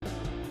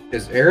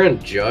Is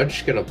Aaron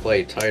Judge gonna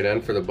play tight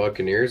end for the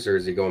Buccaneers, or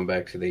is he going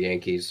back to the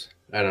Yankees?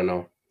 I don't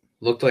know.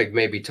 Looked like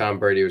maybe Tom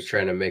Brady was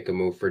trying to make a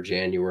move for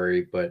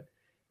January, but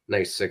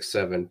nice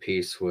 6-7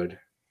 piece would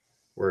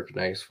work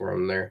nice for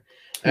him there.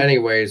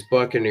 Anyways,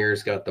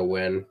 Buccaneers got the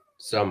win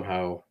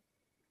somehow.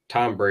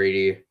 Tom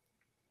Brady,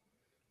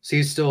 is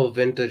he still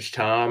vintage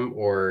Tom,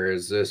 or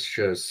is this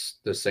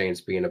just the Saints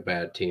being a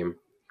bad team?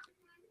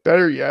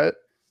 Better yet,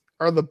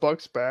 are the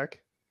Bucs back,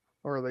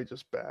 or are they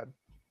just bad?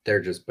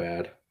 They're just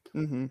bad,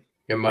 Mm-hmm.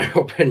 in my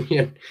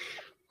opinion.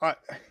 I,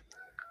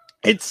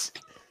 it's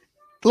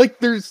like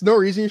there's no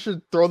reason you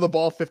should throw the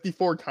ball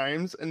 54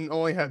 times and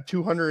only have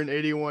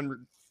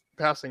 281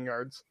 passing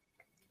yards.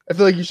 I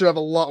feel like you should have a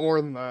lot more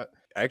than that.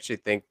 I actually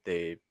think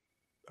they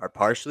are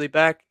partially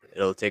back.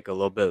 It'll take a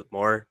little bit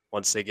more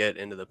once they get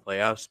into the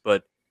playoffs,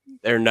 but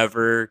they're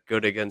never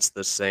good against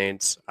the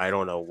Saints. I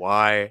don't know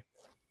why.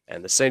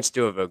 And the Saints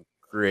do have a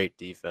great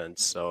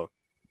defense, so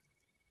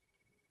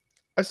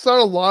I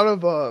saw a lot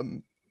of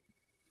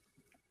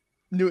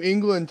New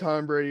England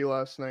Tom Brady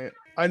last night.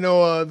 I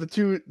know the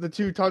two of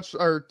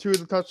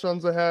the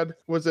touchdowns I had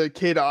was a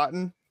Cade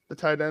Otton, the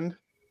tight end.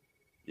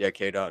 yeah,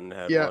 K. Dotton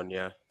had Yeah. one,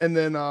 yeah. And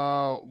then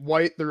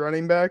White, the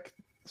running back.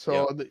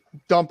 So Yep.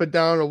 dump it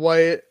down to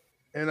White,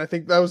 and I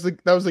think that was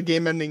the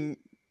game-ending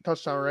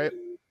touchdown, right?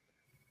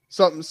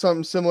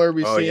 Something similar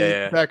we've seen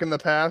yeah. back in the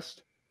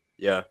past.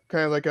 Yeah.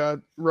 Kind of like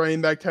a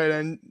running back tight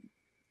end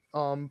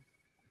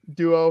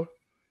duo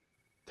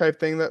type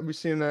thing that we've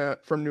seen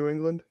from New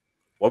England.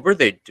 What were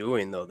they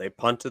doing though? They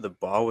punted the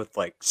ball with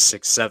like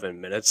 6-7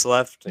 minutes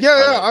left. And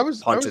Yeah, I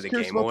was punted the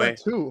curious game about away.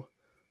 that too.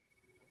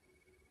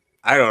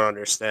 I don't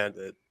understand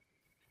it.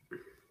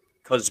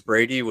 Because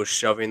Brady was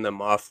shoving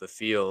them off the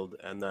field,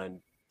 and then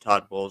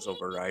Todd Bowles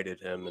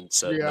overrided him and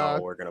said, Yeah.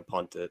 "No, we're gonna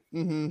punt it."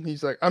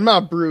 He's like, I'm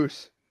not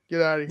Bruce.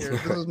 Get out of here.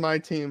 This is my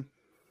team.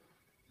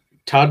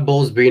 Todd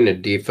Bowles being a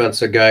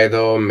defensive guy,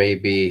 though,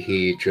 maybe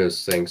he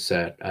just thinks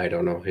that, I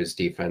don't know, his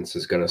defense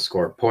is going to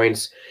score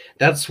points.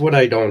 That's what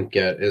I don't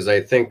get, is I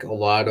think a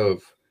lot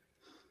of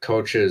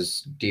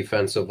coaches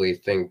defensively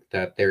think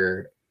that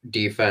their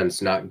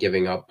defense not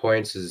giving up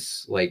points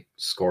is like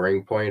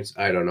scoring points.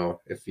 I don't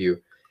know if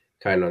you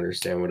kind of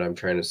understand what I'm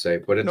trying to say,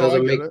 but it No, I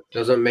doesn't get make it.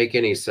 doesn't make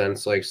any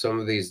sense. Like some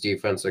of these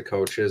defensive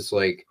coaches,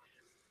 like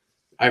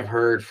I've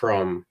heard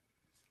from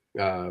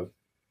uh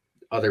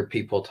other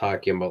people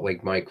talking about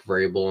like Mike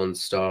Vrabel and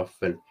stuff,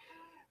 and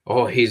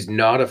oh, he's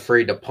not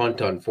afraid to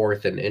punt on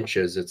 4th and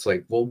inches. It's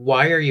like, well,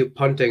 why are you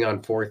punting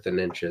on 4th and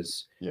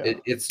inches? Yeah.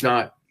 It's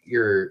not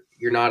you're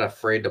not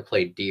afraid to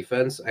play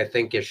defense. I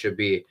think it should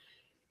be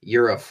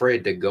you're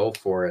afraid to go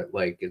for it.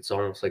 Like it's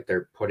almost like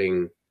they're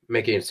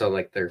making it sound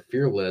like they're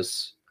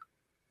fearless,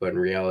 but in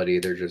reality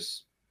they're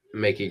just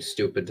making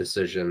stupid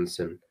decisions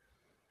and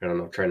I don't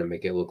know, trying to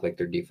make it look like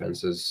their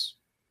defense is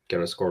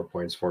gonna score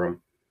points for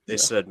them. They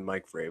said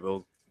Mike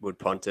Vrabel would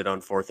punt it on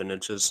 4th and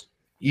inches.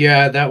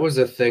 Yeah, that was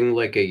a thing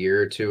like a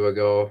year or two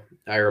ago.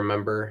 I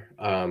remember.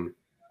 I Don't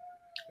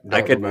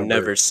could remember.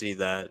 never see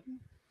that.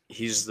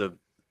 He's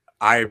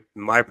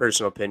my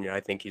personal opinion, I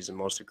think he's the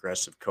most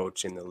aggressive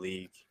coach in the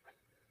league.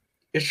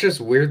 It's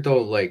just weird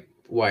though, like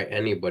why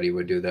anybody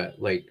would do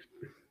that. Like,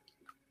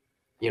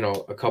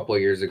 a couple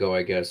of years ago,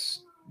 I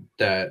guess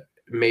that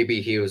maybe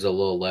he was a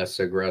little less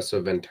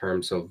aggressive in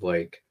terms of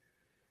like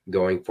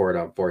going for it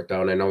on 4th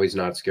down. I know he's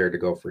not scared to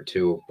go for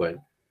two, but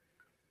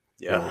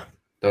Yeah.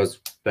 that was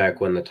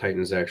back when the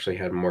Titans actually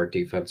had more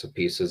defensive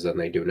pieces than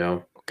they do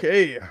now.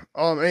 Okay.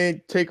 Any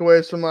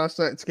takeaways from last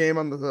night's game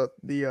on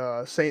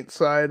the Saints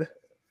side?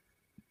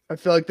 I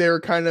feel like they were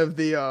kind of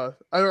the I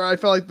don't know, I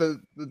felt like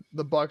the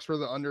Bucs were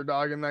the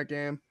underdog in that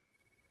game.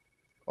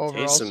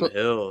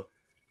 Overall.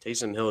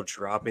 Taysom Hill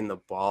dropping the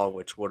ball,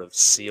 which would have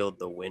sealed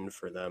the win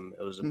for them.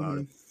 It was about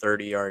a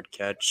 30-yard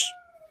catch.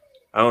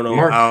 I don't know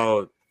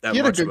how that he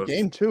had much a good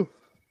game too.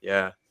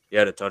 Yeah, he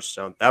had a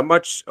touchdown. That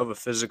much of a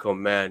physical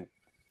man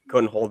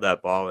couldn't hold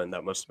that ball, and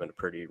that must have been a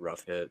pretty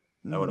rough hit.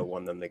 That would have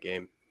won them the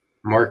game.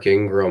 Mark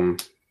Ingram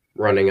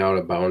running out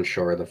of bounds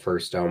short of the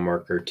 1st down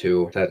marker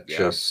too.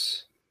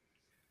 Just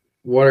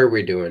what are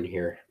we doing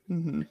here?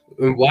 And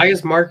why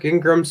is Mark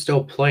Ingram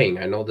still playing?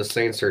 I know the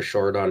Saints are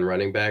short on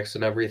running backs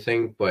and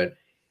everything, but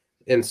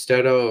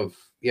instead of,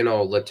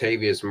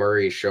 Latavius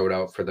Murray showed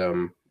out for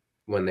them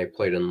when they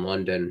played in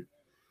London,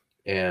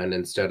 and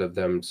instead of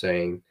them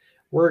saying,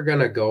 we're going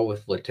to go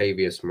with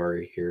Latavius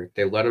Murray here,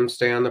 they let him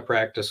stay on the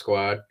practice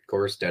squad. Of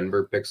course,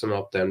 Denver picks him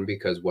up then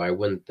because why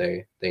wouldn't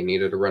they? They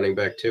needed a running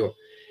back too.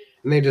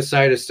 And they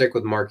decided to stick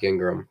with Mark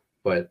Ingram,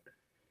 but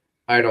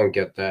I don't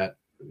get that.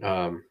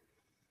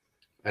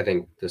 I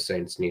think the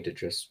Saints need to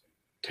just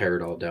tear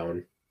it all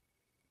down.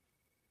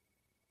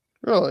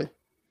 Really?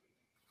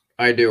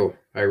 I do.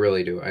 I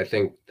really do. I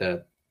think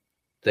that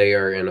they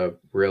are in a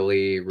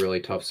really, really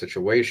tough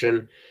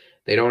situation.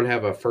 They don't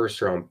have a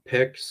 1st-round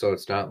pick, so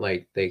it's not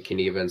like they can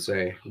even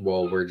say,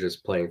 well, we're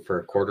just playing for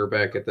a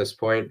quarterback at this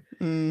point.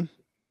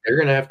 They're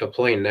going to have to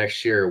play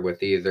next year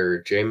with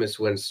either Jameis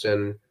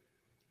Winston,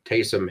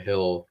 Taysom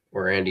Hill,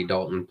 or Andy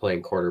Dalton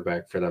playing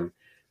quarterback for them.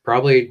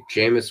 Probably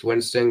Jameis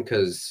Winston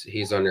because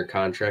he's under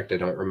contract. I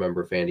don't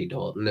remember if Andy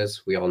Dalton is,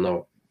 but we all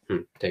know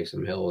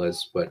Taysom Hill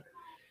is. But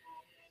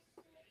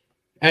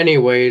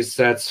anyways,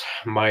 that's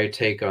my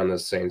take on the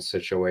Saints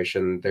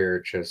situation.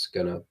 They're just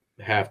gonna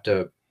have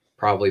to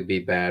probably be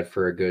bad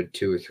for a good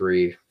 2,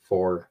 3,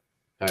 4.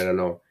 I don't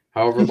know.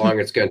 However long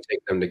it's gonna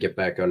take them to get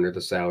back under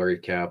the salary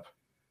cap.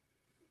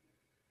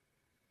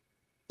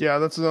 Yeah,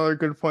 that's another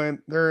good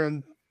point. They're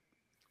in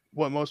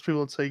what most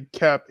people would say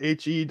cap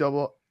HE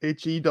double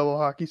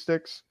hockey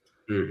sticks.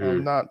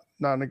 Mm-hmm. Not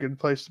in a good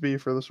place to be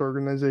for this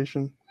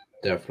organization.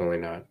 Definitely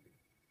not.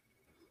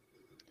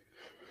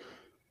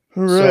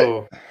 All right.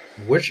 So,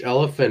 which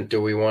elephant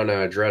do we want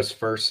to address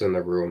first in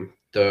the room?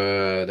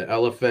 The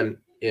elephant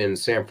in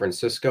San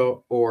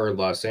Francisco or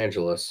Los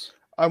Angeles?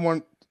 I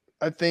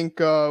think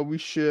we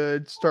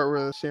should start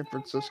with San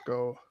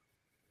Francisco.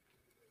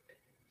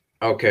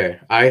 Okay,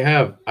 I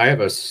have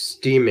a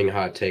steaming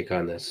hot take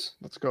on this.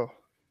 Let's go.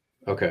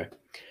 Okay.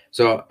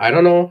 So, I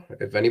don't know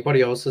if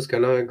anybody else is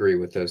going to agree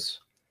with this,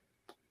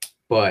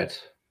 but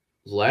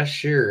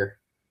last year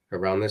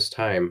around this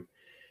time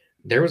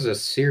there was a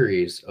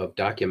series of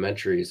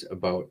documentaries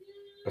about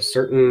a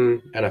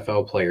certain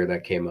NFL player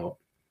that came out.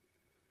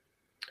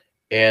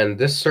 And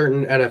this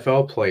certain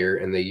NFL player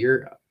in the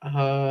year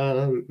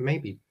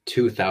maybe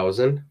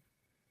 2000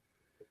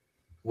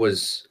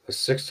 was a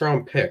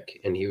 6th-round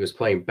pick, and he was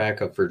playing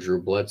backup for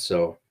Drew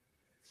Bledsoe.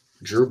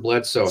 Drew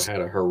Bledsoe had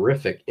a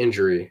horrific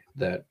injury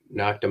that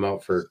knocked him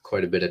out for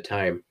quite a bit of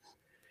time.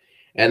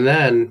 And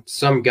then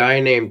some guy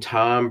named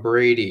Tom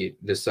Brady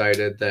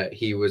decided that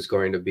he was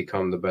going to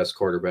become the best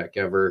quarterback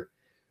ever,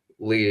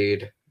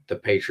 lead the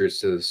Patriots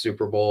to the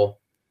Super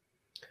Bowl.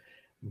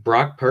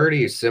 Brock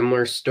Purdy,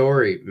 similar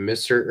story,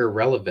 Mr.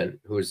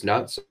 Irrelevant, who is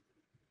not so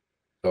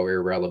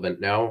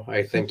irrelevant now,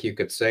 I think you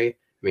could say. I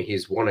mean,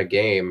 he's won a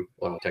game.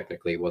 Well,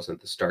 technically, he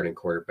wasn't the starting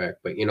quarterback,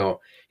 but,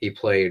 he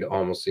played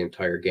almost the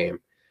entire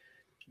game.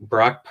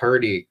 Brock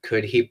Purdy,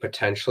 could he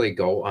potentially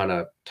go on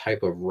a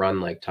type of run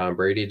like Tom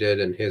Brady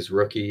did in his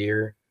rookie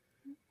year?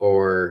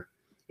 Or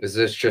is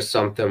this just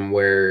something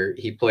where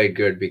he played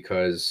good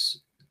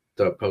because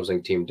the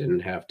opposing team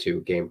didn't have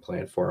to game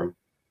plan for him?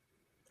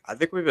 I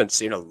think we've been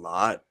seeing a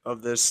lot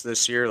of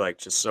this year. Like,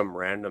 just some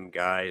random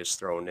guy is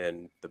thrown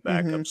in the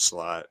backup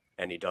slot,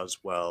 and he does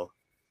well.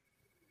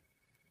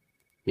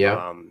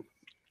 Yeah.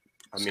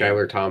 I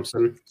Skylar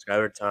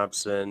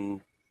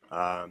Thompson.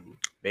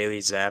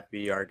 Bailey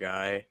Zappi, our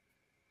guy.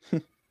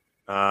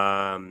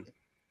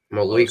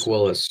 Malik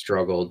Willis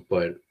struggled,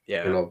 but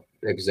yeah,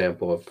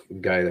 example of a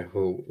guy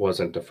who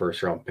wasn't the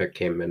first-round pick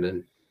came in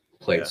and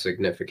played a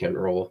significant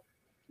role.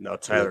 No,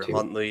 Tyler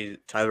Huntley.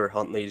 Tyler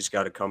Huntley's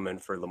got to come in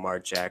for Lamar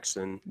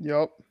Jackson.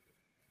 Yep.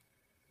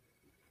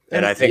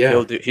 And I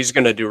think he's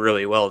going to do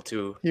really well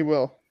too. He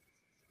will.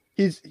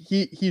 He's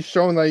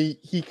shown that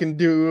he can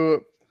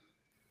do.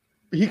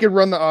 He could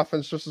run the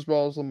offense just as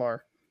well as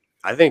Lamar.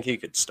 I think he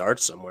could start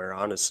somewhere,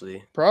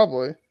 honestly.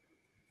 Probably.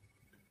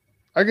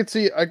 I could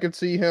see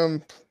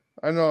him.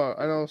 I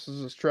know this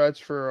is a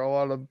stretch for a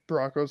lot of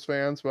Broncos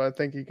fans, but I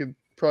think he could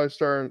probably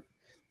start.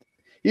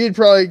 He'd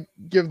probably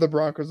give the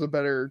Broncos a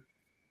better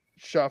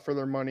shot for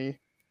their money,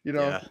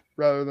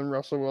 rather than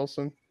Russell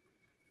Wilson.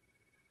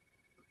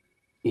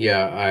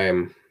 Yeah,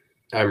 I'm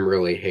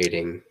really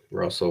hating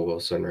Russell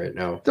Wilson right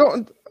now.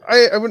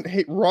 I wouldn't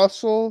hate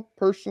Russell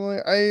personally.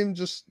 I am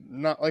just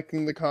not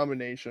liking the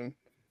combination.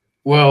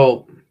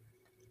 Well,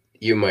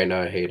 you might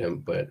not hate him,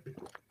 but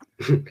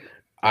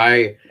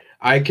I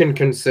can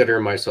consider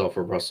myself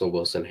a Russell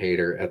Wilson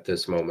hater at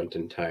this moment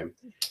in time.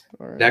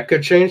 Right. That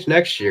could change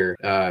next year.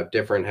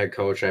 Different head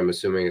coach, I'm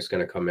assuming, is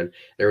going to come in.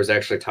 There was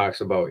actually talks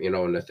about,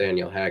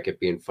 Nathaniel Hackett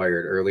being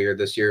fired earlier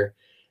this year.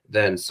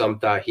 Then some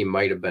thought he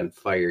might have been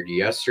fired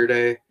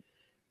yesterday.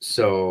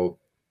 So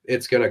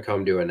it's going to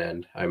come to an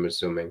end, I'm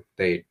assuming.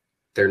 They're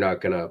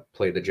not going to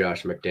play the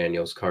Josh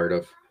McDaniels card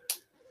of,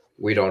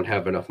 we don't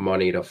have enough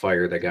money to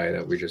fire the guy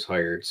that we just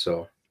hired.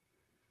 So,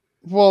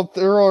 well,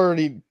 they're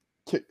already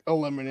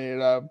eliminated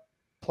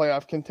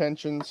playoff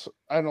contentions.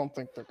 I don't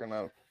think they're going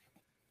to.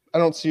 I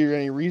don't see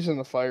any reason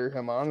to fire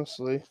him,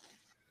 honestly.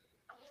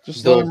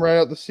 Just let him ride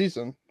out the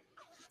season.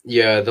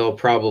 Yeah, they'll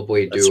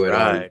probably do it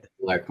on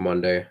Black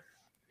Monday.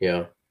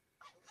 Yeah.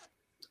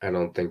 I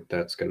don't think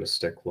that's going to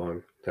stick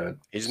long.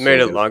 He's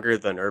made it longer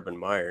than Urban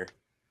Meyer.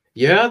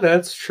 Yeah,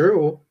 that's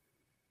true.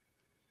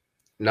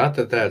 Not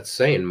that that's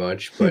saying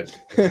much, but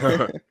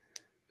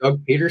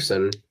Doug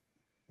Peterson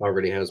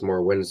already has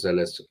more wins in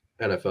his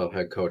NFL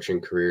head coaching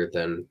career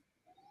than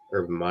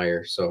Urban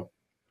Meyer. So,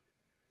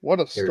 what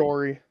a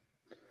story.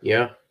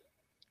 Yeah.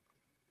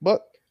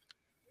 But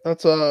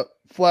that's a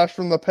flash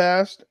from the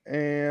past,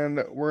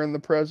 and we're in the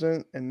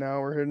present, and now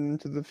we're heading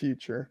into the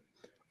future.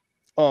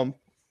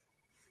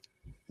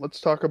 Let's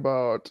talk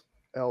about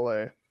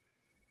LA.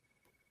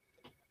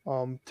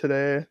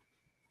 Today,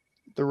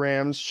 the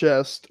Rams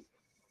just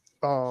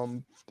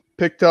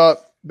picked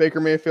up Baker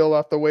Mayfield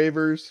off the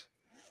waivers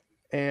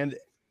and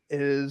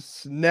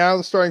is now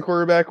the starting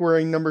quarterback,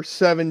 wearing number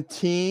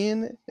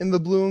 17 in the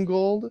blue and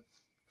gold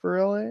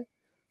for LA.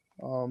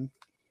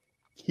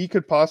 he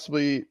could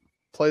possibly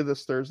play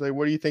this Thursday.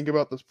 What do you think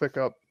about this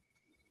pickup?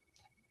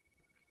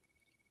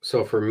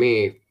 So for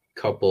me,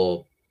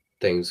 couple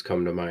things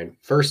come to mind.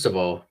 First of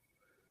all,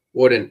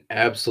 what an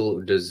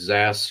absolute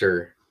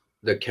disaster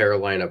the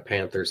Carolina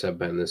Panthers have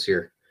been this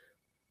year.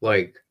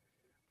 Like,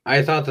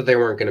 I thought that they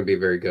weren't going to be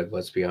very good,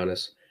 let's be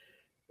honest.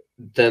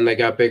 Then they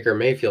got Baker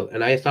Mayfield,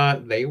 and I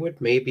thought they would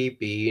maybe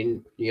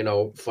be,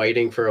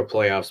 fighting for a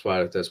playoff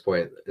spot at this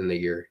point in the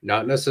year.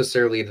 Not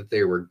necessarily that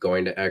they were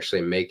going to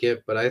actually make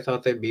it, but I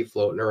thought they'd be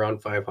floating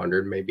around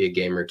 500, maybe a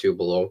game or two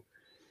below.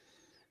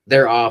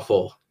 They're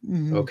awful.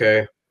 Mm-hmm.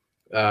 Okay.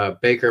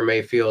 Baker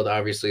Mayfield,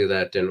 obviously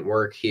that didn't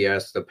work. He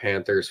asked the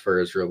Panthers for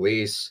his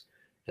release,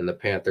 and the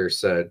Panthers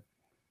said,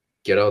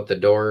 "Get out the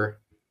door.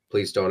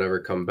 Please don't ever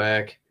come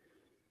back."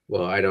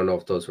 Well, I don't know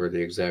if those were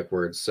the exact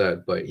words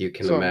said, but you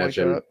can Something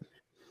imagine like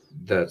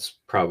that's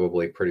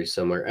probably pretty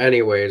similar.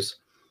 Anyways,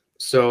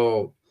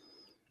 so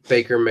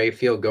Baker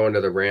Mayfield going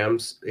to the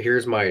Rams.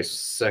 Here's my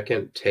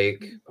second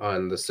take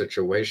on the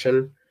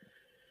situation.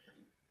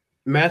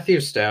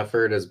 Matthew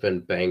Stafford has been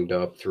banged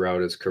up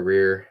throughout his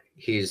career.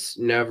 He's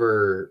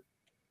never,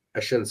 I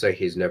shouldn't say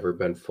he's never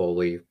been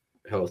fully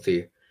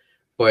healthy,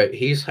 but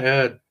he's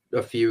had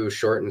a few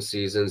shortened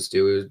seasons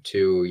due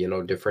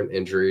to, different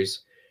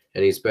injuries,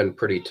 and he's been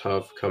pretty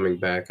tough coming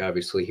back.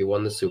 Obviously, he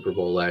won the Super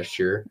Bowl last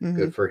year. Mm-hmm.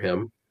 Good for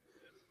him.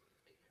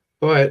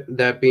 But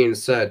that being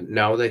said,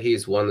 now that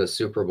he's won the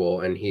Super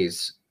Bowl and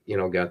he's,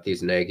 got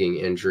these nagging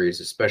injuries,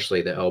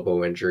 especially the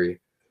elbow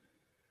injury,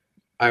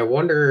 I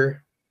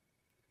wonder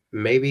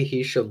maybe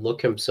he should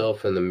look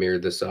himself in the mirror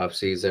this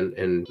offseason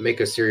and make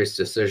a serious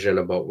decision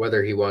about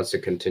whether he wants to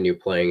continue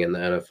playing in the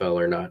NFL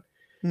or not.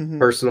 Mm-hmm.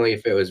 Personally,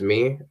 if it was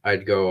me,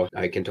 I'd go,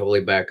 I can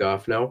totally back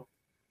off now,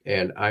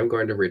 and I'm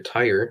going to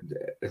retire.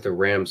 The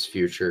Rams'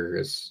 future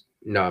is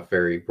not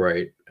very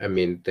bright. I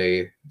mean,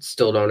 they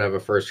still don't have a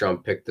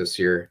first-round pick this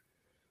year.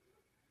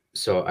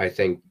 So I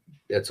think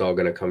it's all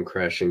going to come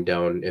crashing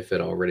down if it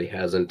already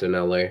hasn't in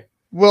LA.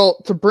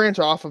 Well, to branch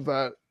off of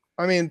that,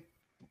 I mean,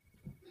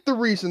 the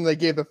reason they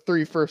gave the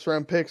 3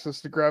 first-round picks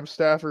is to grab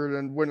Stafford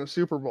and win a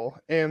Super Bowl,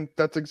 and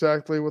that's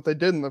exactly what they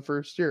did in the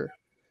first year.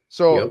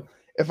 So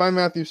if I'm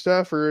Matthew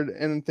Stafford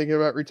and thinking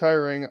about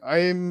retiring,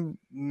 I'm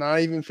not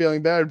even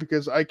feeling bad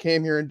because I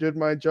came here and did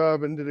my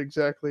job and did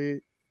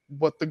exactly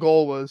what the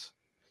goal was,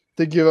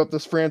 to give up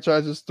this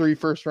franchise's 3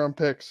 first-round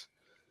picks.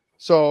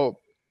 So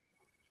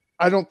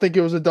I don't think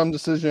it was a dumb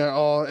decision at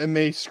all. It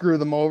may screw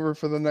them over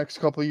for the next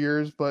couple of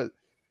years, but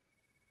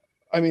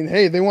I mean,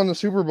 hey, they won the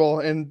Super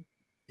Bowl and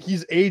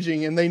he's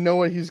aging and they know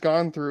what he's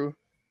gone through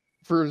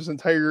for his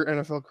entire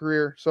NFL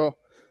career. So,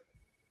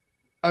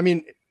 I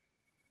mean,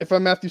 if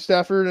I'm Matthew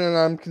Stafford and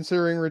I'm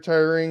considering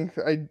retiring,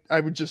 I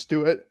would just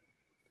do it.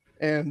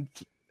 And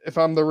if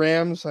I'm the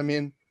Rams, I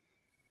mean,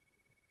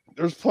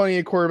 there's plenty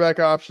of quarterback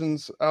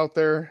options out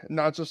there,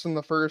 not just in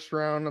the first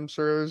round. I'm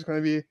sure there's going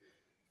to be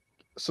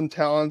some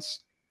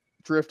talents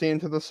drifting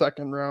into the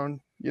second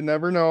round. You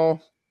never know.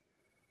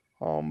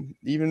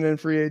 Even in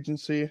free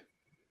agency.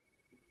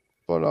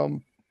 But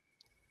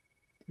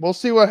we'll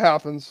see what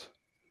happens.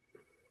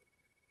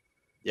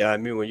 Yeah, I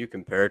mean, when you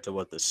compare it to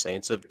what the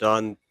Saints have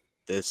done,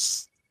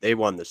 the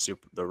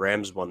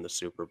Rams won the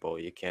Super Bowl.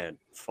 You can't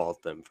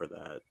fault them for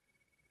that.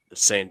 The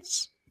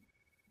Saints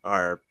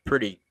are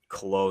pretty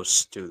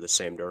close to the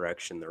same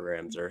direction the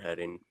Rams are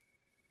heading,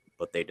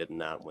 but they did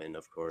not win,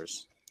 of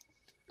course.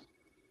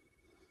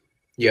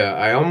 Yeah,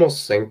 I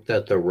almost think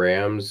that the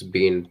Rams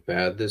being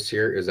bad this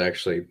year is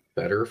actually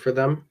better for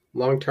them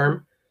long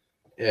term.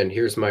 And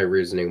here's my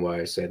reasoning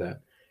why I say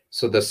that.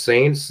 So the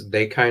Saints,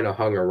 they kind of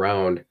hung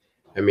around.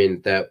 I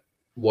mean, that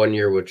 1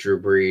 year with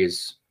Drew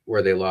Brees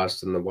where they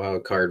lost in the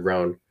wild card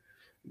round,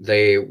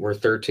 they were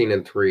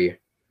 13-3.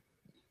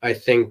 I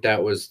think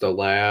that was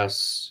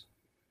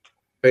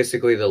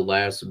basically the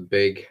last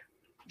big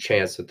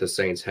chance that the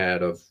Saints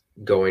had of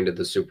going to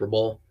the Super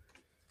Bowl.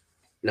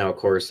 Now, of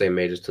course, they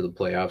made it to the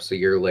playoffs a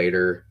year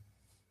later.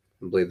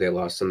 I believe they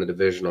lost in the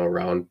divisional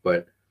round,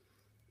 but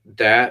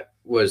that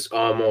was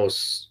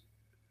almost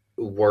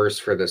worse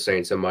for the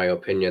Saints, in my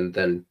opinion,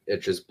 than it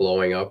just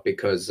blowing up,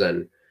 because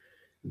then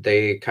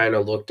they kind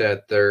of looked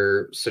at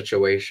their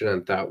situation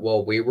and thought,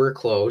 well, we were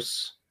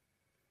close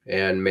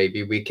and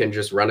maybe we can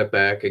just run it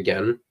back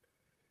again,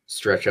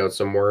 stretch out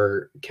some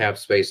more cap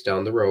space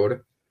down the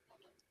road,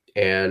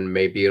 and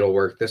maybe it'll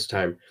work this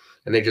time.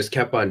 And they just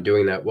kept on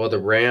doing that. Well, the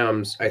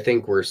Rams, I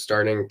think, were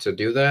starting to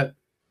do that.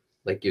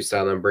 Like you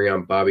saw them bring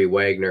on Bobby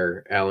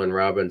Wagner, Allen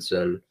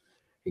Robinson,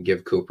 and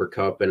give Cooper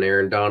Kupp and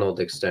Aaron Donald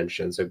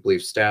extensions. I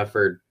believe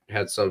Stafford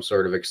had some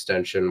sort of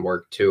extension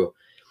work too.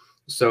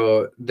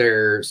 So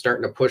they're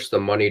starting to push the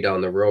money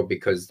down the road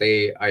because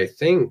I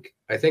think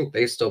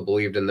they still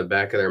believed in the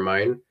back of their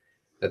mind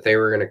that they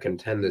were going to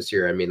contend this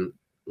year. I mean,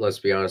 let's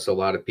be honest, a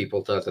lot of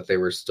people thought that they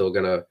were still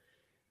going to,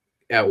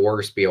 at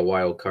worst, be a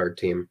wild card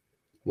team,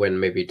 win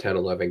maybe 10,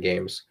 11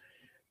 games.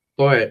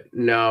 But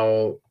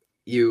now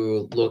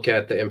you look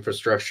at the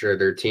infrastructure of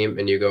their team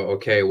and you go,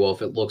 okay, well,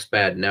 if it looks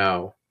bad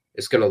now,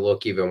 it's going to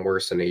look even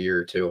worse in a year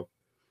or two.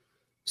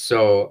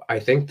 So I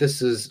think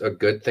this is a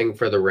good thing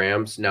for the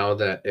Rams now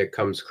that it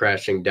comes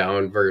crashing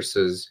down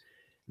versus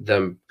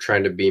them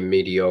trying to be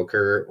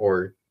mediocre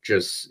or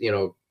just,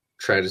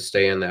 try to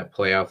stay in that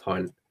playoff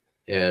hunt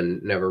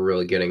and never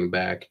really getting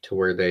back to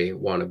where they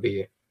want to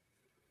be.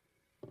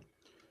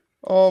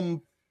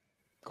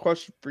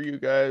 Question for you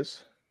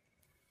guys.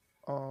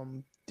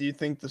 Do you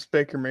think this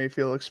Baker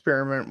Mayfield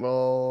experiment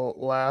will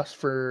last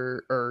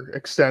for or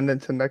extend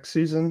into next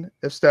season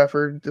if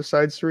Stafford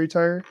decides to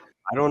retire?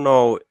 I don't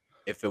know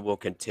if it will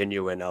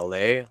continue in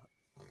LA.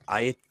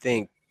 I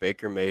think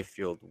Baker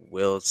Mayfield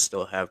will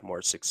still have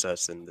more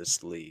success in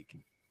this league.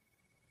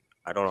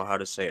 I don't know how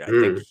to say it.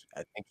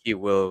 I think he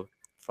will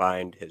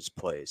find his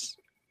place.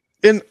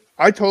 And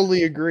I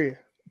totally agree.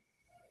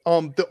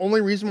 The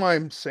only reason why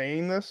I'm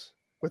saying this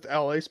with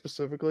LA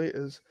specifically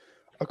is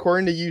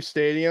according to U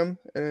Stadium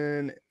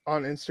and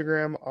on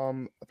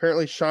Instagram,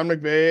 apparently Sean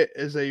McVay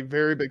is a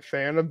very big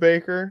fan of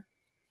Baker.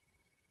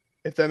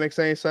 If that makes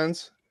any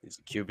sense. He's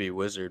a QB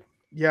wizard.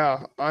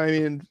 Yeah, I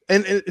mean,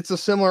 and it's a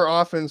similar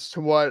offense to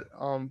what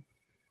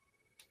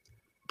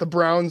the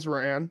Browns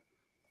ran.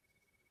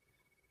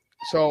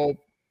 So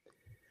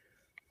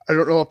I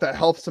don't know if that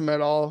helps him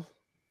at all.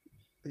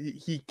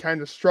 He kind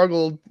of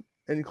struggled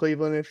in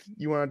Cleveland. If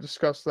you want to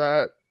discuss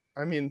that,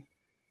 I mean,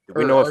 Do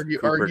we know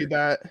argue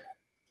that.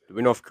 Do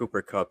we know if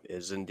Cooper Kupp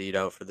is indeed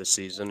out for the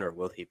season, or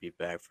will he be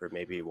back for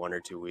maybe 1 or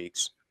 2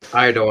 weeks?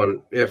 I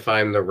don't. If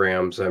I'm the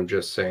Rams, I'm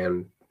just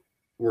saying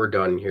we're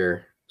done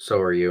here. So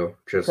are you.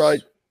 Just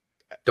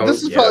don't.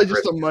 This is probably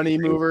just a money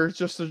mover,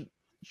 just to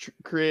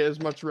create as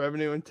much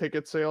revenue and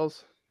ticket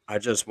sales. I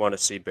just want to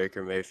see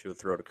Baker Mayfield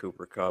throw to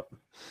Cooper Kupp.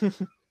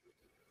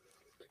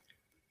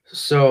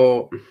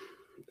 So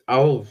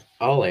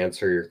I'll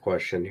answer your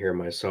question here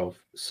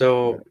myself.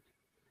 So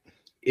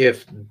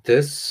if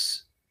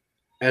this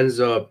ends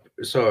up,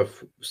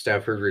 if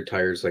Stafford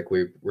retires like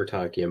we were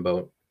talking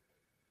about,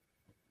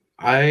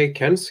 I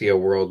can see a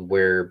world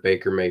where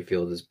Baker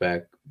Mayfield is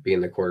back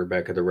being the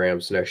quarterback of the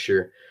Rams next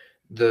year.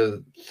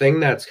 The thing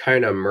that's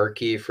kind of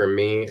murky for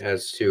me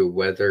as to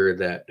whether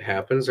that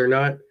happens or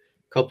not,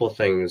 couple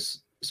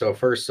things. So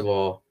first of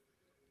all,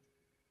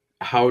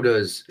 how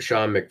does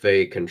Sean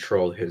McVay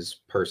control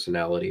his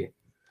personality?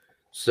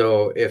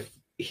 So if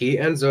he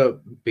ends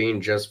up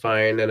being just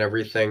fine and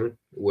everything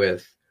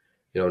with,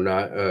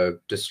 not a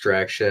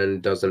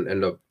distraction, doesn't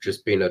end up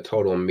just being a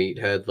total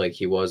meathead like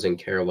he was in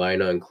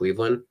Carolina and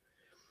Cleveland,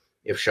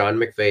 if Sean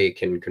McVay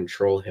can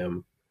control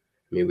him,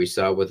 I mean, we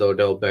saw with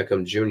Odell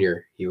Beckham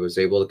Jr., he was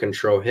able to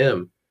control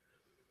him.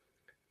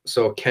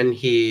 So can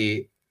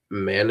he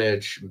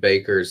manage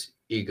Baker's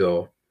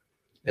ego?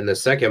 And the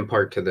second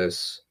part to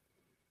this,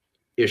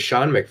 is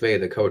Sean McVay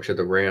the coach of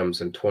the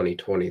Rams in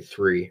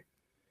 2023?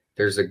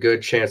 There's a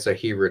good chance that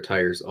he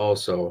retires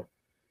also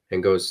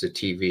and goes to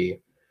TV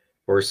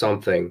or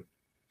something,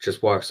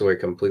 just walks away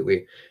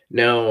completely.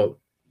 Now,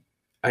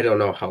 I don't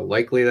know how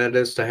likely that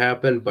is to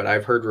happen, but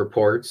I've heard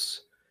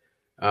reports.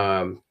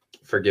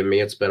 Forgive me,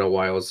 it's been a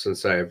while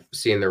since I've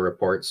seen the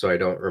report, so I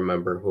don't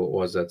remember who it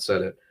was that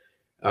said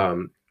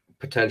it.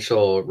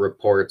 Potential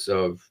reports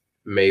of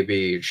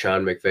maybe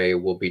Sean McVay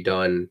will be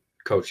done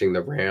coaching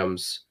the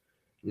Rams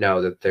now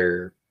that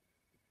they're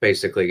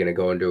basically going to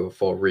go into a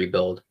full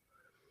rebuild.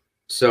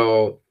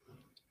 So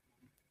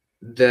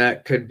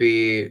that could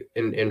be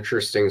an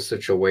interesting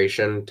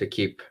situation to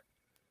keep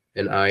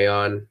an eye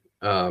on.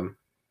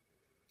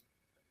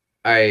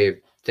 I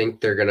think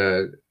they're going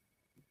to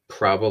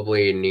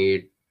probably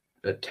need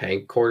a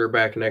tank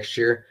quarterback next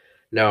year.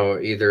 Now,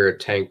 either a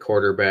tank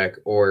quarterback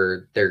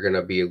or they're going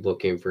to be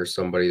looking for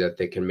somebody that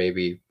they can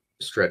maybe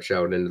stretch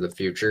out into the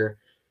future.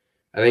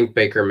 I think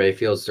Baker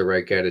Mayfield's the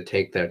right guy to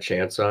take that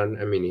chance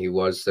on. I mean, he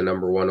was the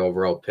number 1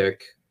 overall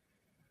pick,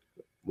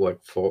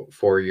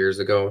 4 years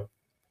ago.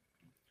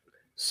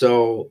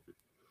 So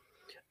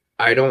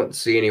I don't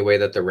see any way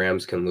that the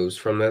Rams can lose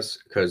from this,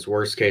 because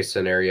worst case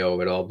scenario,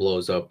 it all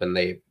blows up and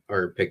they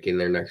are picking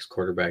their next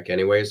quarterback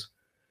anyways.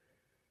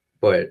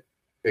 But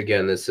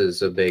again, this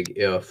is a big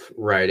if,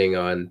 riding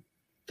on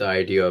the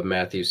idea of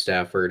Matthew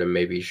Stafford and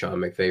maybe Sean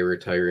McVay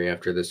retiring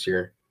after this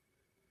year.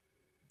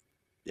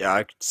 Yeah,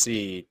 I could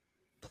see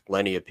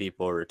plenty of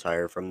people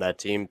retire from that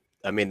team.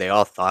 I mean, they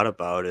all thought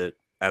about it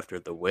after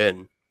the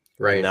win.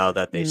 Right. And now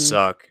that they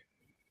suck,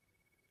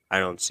 I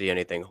don't see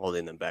anything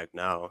holding them back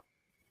now.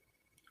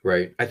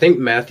 Right. I think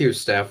Matthew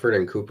Stafford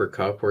and Cooper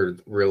Kupp were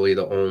really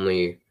the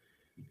only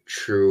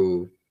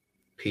true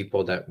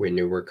people that we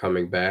knew were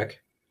coming back.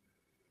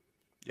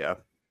 Yeah.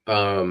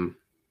 Other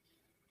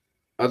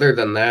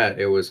than that,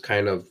 it was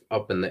kind of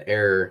up in the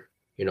air.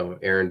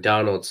 Aaron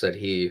Donald said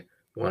he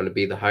wanted to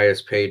be the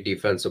highest paid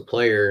defensive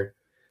player,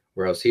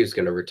 or else he was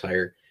going to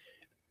retire.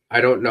 I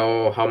don't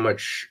know how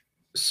much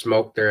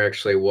smoke there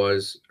actually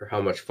was, or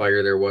how much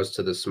fire there was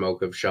to the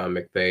smoke of Sean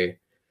McVay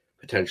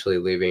potentially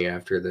leaving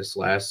after this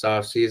last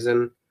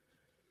offseason.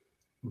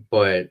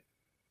 But,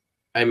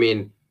 I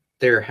mean,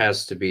 there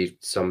has to be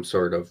some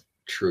sort of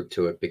truth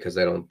to it, because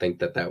I don't think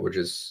that would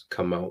just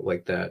come out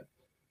like that.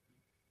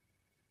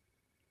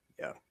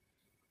 Yeah.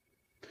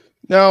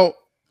 Now,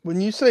 When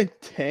you say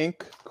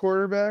tank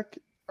quarterback,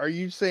 are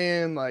you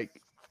saying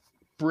like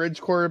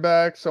bridge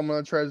quarterback, someone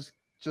that tries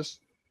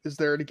just is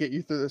there to get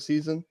you through the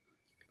season?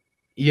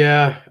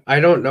 Yeah, I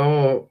don't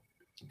know.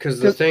 Because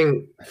the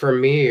thing for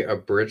me, a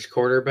bridge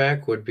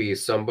quarterback would be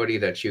somebody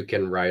that you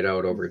can ride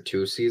out over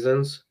 2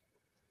 seasons.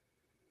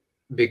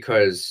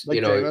 Because, like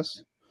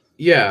Jameis?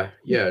 Yeah,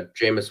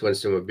 Jameis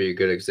Winston would be a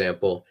good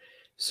example.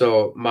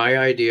 So my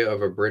idea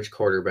of a bridge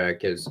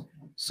quarterback is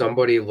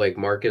somebody like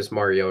Marcus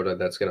Mariota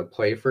that's going to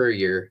play for a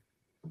year,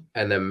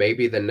 and then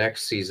maybe the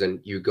next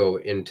season you go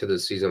into the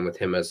season with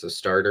him as a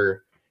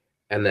starter,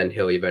 and then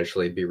he'll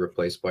eventually be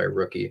replaced by a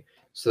rookie.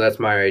 So that's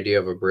my idea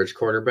of a bridge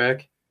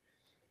quarterback.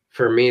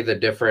 For me, the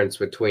difference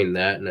between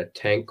that and a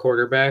tank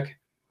quarterback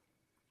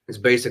is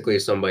basically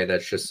somebody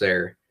that's just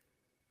there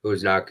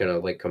who's not going to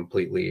like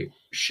completely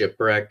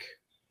shipwreck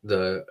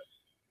the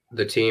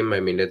team.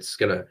 I mean, it's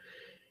gonna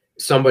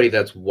somebody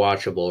that's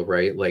watchable,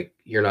 right? Like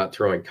you're not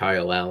throwing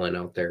Kyle Allen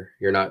out there.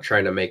 You're not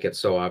trying to make it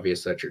so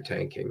obvious that you're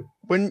tanking.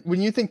 When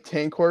you think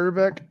tank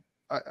quarterback,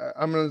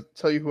 I'm gonna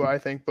tell you who I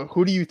think, but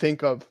who do you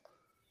think of?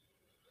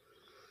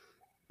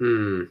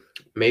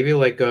 Maybe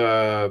like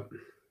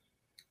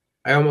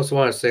I almost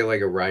want to say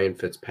like a Ryan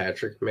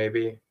Fitzpatrick,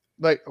 maybe.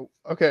 Like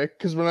okay,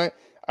 because when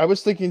I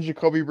was thinking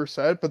Jacoby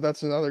Brissett, but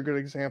that's another good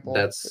example.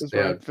 Is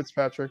Ryan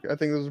Fitzpatrick. I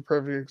think those are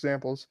perfect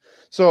examples.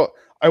 So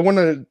I want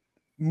to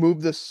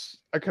move this.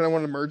 I kind of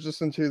want to merge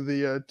this into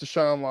the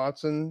Deshaun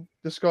Watson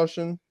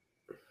discussion.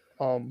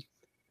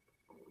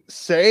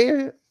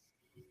 Say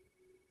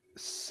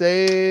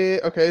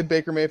okay,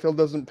 Baker Mayfield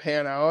doesn't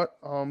pan out.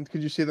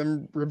 Could you see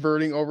them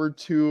reverting over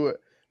to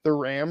the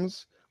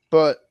Rams?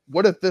 But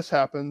what if this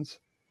happens?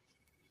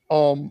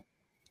 Deshaun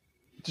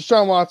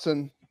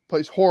Watson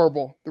plays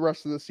horrible the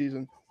rest of the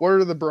season. What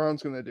are the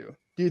Browns going to do?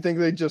 Do you think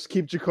they just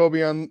keep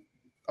Jacoby on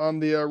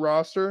the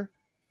roster,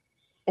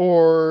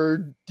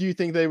 or do you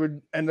think they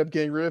would end up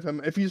getting rid of him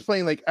if he's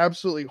playing like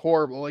absolutely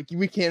horrible? Like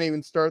we can't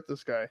even start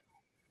this guy.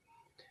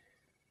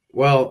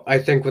 Well, I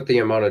think with the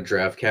amount of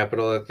draft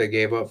capital that they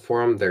gave up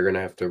for him, they're going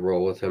to have to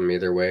roll with him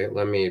either way.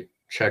 Let me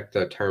check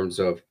the terms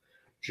of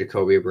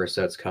Jacoby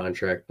Brissett's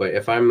contract. But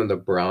if I'm in the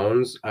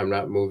Browns, I'm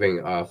not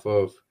moving off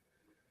of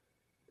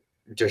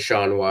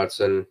Deshaun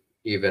Watson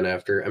even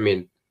after. I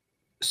mean,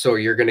 so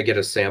you're going to get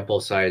a sample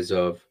size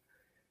of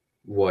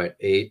what,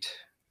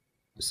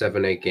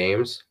 7, 8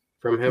 games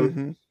from him?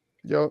 Mm-hmm.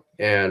 Yep.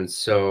 And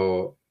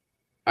so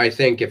I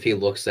think if he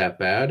looks that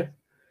bad,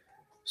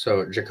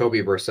 so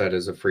Jacoby Brissett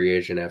is a free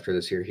agent after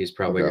this year. He's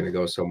probably going to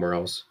go somewhere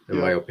else, in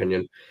my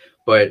opinion.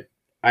 But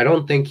I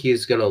don't think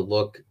he's going to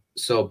look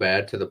so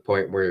bad to the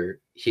point where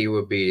he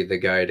would be the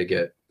guy to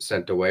get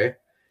sent away.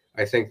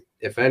 I think,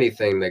 if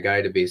anything, the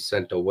guy to be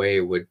sent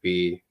away would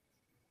be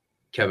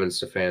Kevin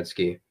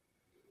Stefanski.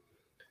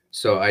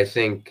 So I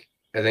think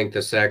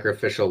the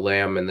sacrificial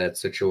lamb in that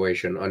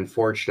situation,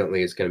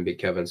 unfortunately, is going to be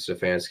Kevin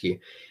Stefanski.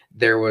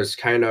 There was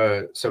kind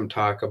of some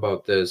talk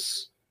about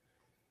this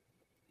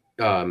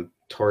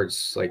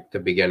towards like the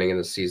beginning of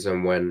the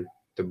season when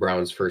the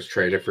Browns first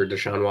traded for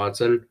Deshaun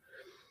Watson.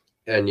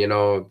 And,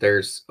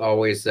 there's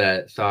always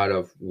that thought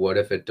of what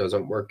if it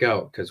doesn't work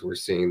out? Because we're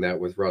seeing that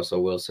with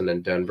Russell Wilson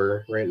in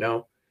Denver right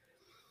now.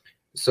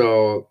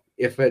 So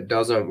if it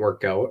doesn't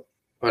work out,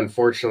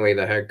 unfortunately,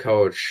 the head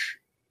coach,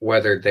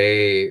 whether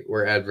they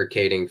were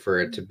advocating for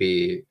it to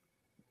be,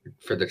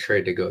 for the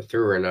trade to go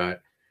through or not,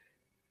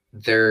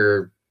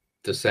 they're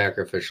the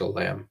sacrificial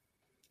lamb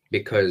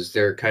because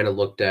they're kind of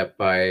looked at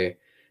by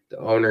the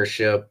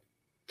ownership,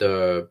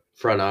 the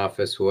front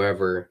office,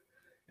 whoever,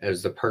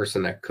 as the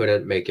person that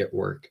couldn't make it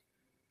work.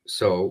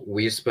 So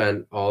we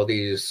spent all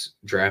these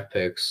draft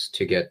picks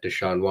to get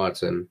Deshaun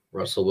Watson,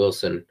 Russell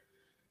Wilson,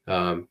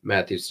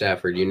 Matthew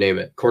Stafford, you name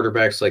it,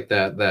 quarterbacks like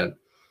that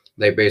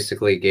they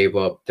basically gave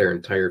up their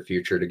entire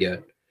future to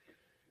get.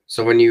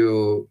 So when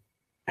you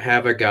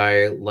have a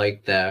guy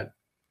like that,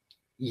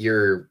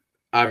 you're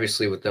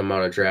obviously, with the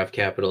amount of draft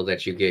capital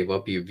that you gave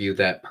up, you view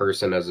that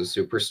person as a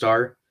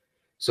superstar.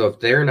 So if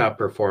they're not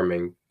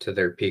performing to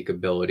their peak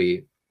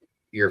ability,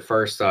 your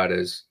first thought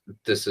is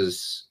this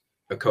is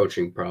a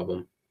coaching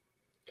problem.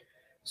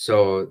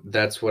 So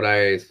that's what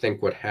I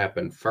think would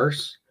happen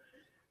first.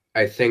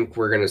 I think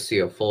we're going to see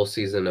a full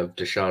season of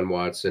Deshaun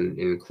Watson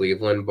in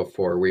Cleveland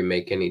before we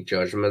make any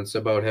judgments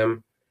about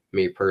him,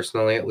 me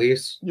personally at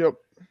least. Yep.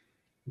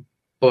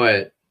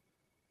 But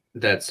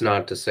that's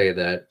not to say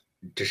that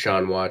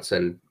Deshaun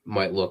Watson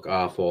might look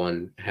awful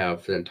and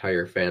have the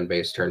entire fan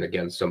base turn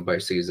against him by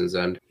season's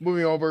end.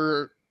 Moving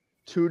over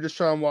to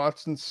Deshaun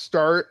Watson's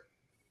start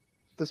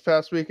this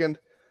past weekend,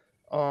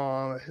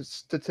 his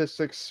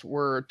statistics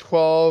were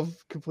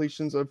 12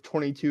 completions of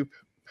 22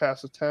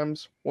 pass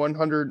attempts,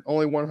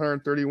 only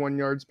 131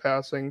 yards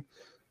passing,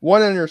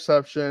 1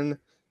 interception,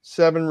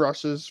 7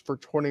 rushes for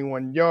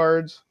 21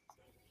 yards.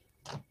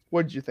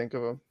 What did you think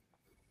of him?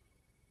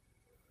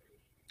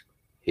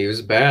 He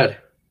was bad.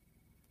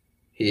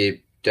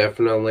 He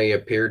definitely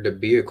appeared to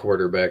be a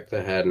quarterback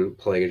that hadn't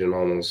played in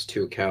almost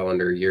 2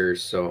 calendar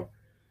years. So,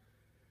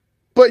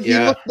 but he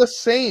looked the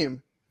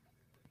same.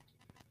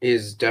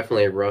 He's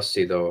definitely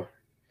rusty, though.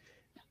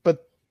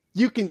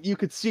 you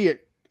could see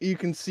it. You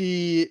could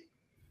see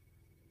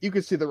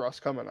the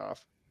rust coming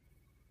off.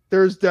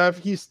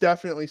 He's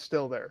definitely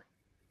still there.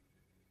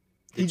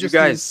 He just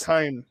needs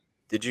time.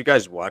 Did you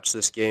guys watch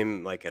this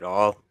game like at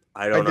all?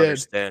 I don't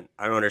understand.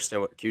 I don't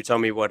understand what. Can you tell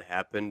me what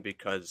happened?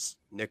 Because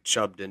Nick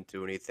Chubb didn't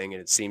do anything,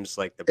 and it seems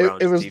like the Browns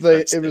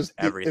defense did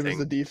everything. It was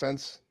the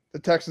defense. The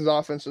Texans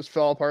offense just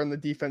fell apart, and the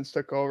defense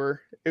took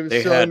over. It was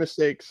silly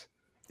mistakes.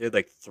 They had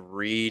like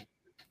three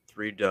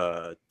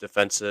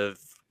defensive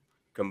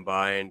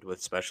combined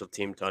with special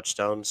team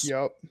touchdowns.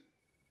 Yep.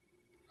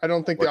 I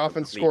don't think the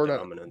offense scored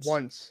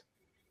once.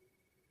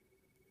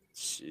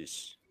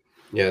 Jeez.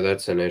 Yeah,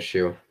 that's an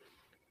issue.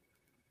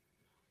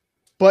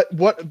 But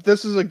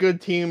this is a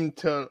good team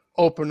to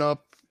open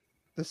up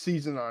the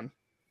season on,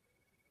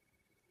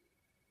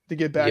 to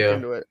get back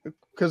into it,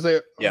 because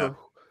I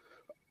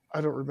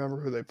don't remember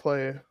who they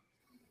play.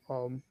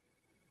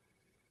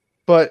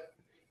 But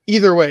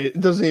either way,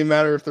 it doesn't even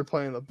matter if they're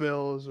playing the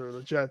Bills or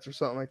the Jets or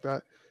something like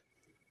that.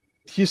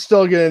 He's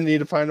still going to need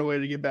to find a way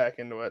to get back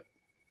into it.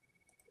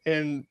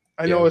 And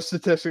I know his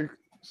statistics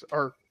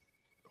are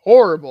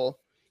horrible.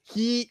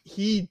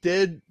 He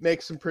did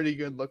make some pretty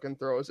good looking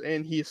throws,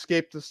 and he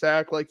escaped the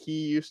sack like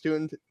he used to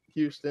in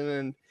Houston,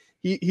 and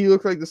he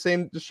looked like the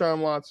same Deshaun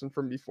Watson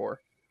from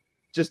before.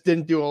 Just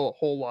didn't do a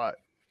whole lot.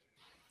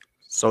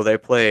 So they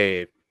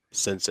play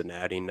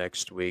Cincinnati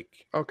next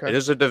week. Okay. It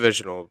is a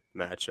divisional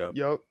matchup.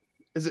 Yep.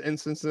 Is it in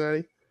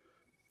Cincinnati?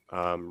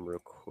 Real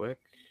quick.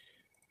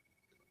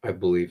 I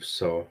believe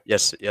so.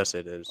 Yes,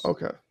 it is.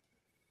 Okay.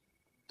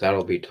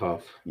 That'll be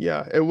tough.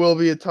 Yeah, it will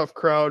be a tough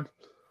crowd.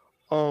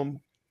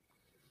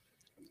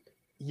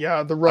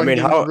 Yeah, the run. I mean,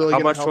 how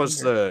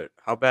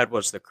bad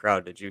was the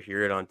crowd? Did you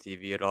hear it on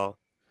TV at all?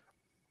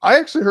 I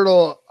actually heard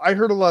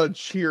a lot of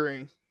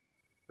cheering.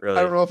 Really?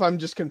 I don't know if I'm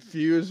just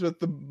confused with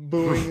the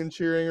booing and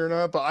cheering or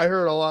not, but I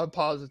heard a lot of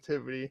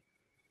positivity.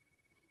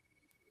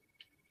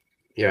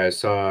 Yeah, I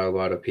saw a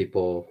lot of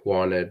people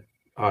wanted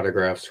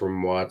autographs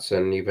from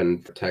Watson, even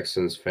for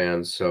Texans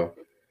fans. So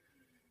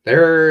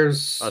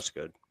that's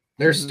good.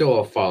 There's still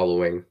a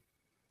following.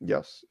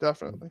 Yes,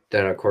 definitely.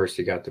 Then of course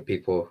you got the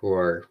people who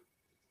are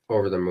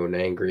over the moon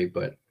angry,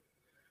 but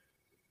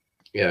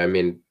yeah, I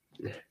mean,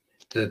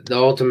 the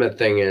ultimate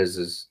thing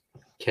is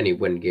can he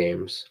win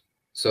games?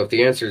 So if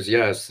the answer is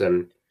yes,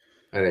 then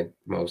I think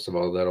most of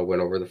all that'll win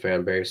over the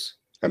fan base.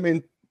 I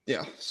mean,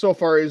 yeah, so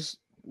far he's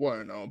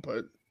 1-0,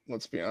 but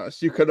let's be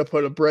honest, you could have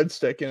put a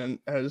breadstick in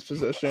at his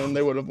position,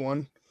 they would have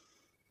won.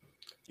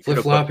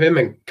 Flip-flop him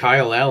and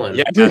Kyle Allen.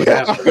 Yeah, you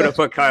could have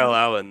put Kyle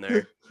Allen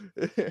there.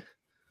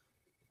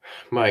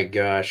 My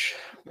gosh,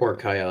 poor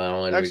Kyle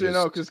Allen. Actually,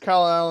 no, because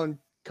Kyle Allen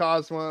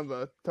caused one of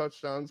the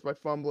touchdowns by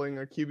fumbling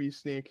a QB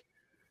sneak.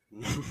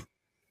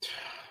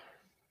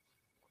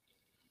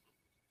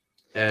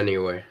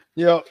 Anyway.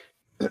 Yep.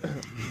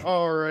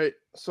 All right.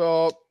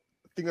 So I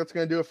think that's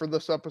going to do it for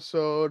this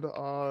episode.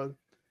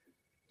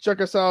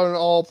 Check us out on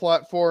all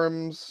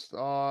platforms.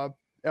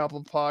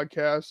 Apple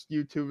Podcasts,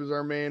 YouTube is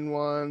our main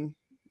one,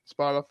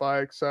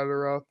 Spotify,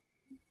 etc.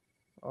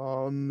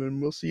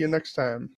 And we'll see you next time.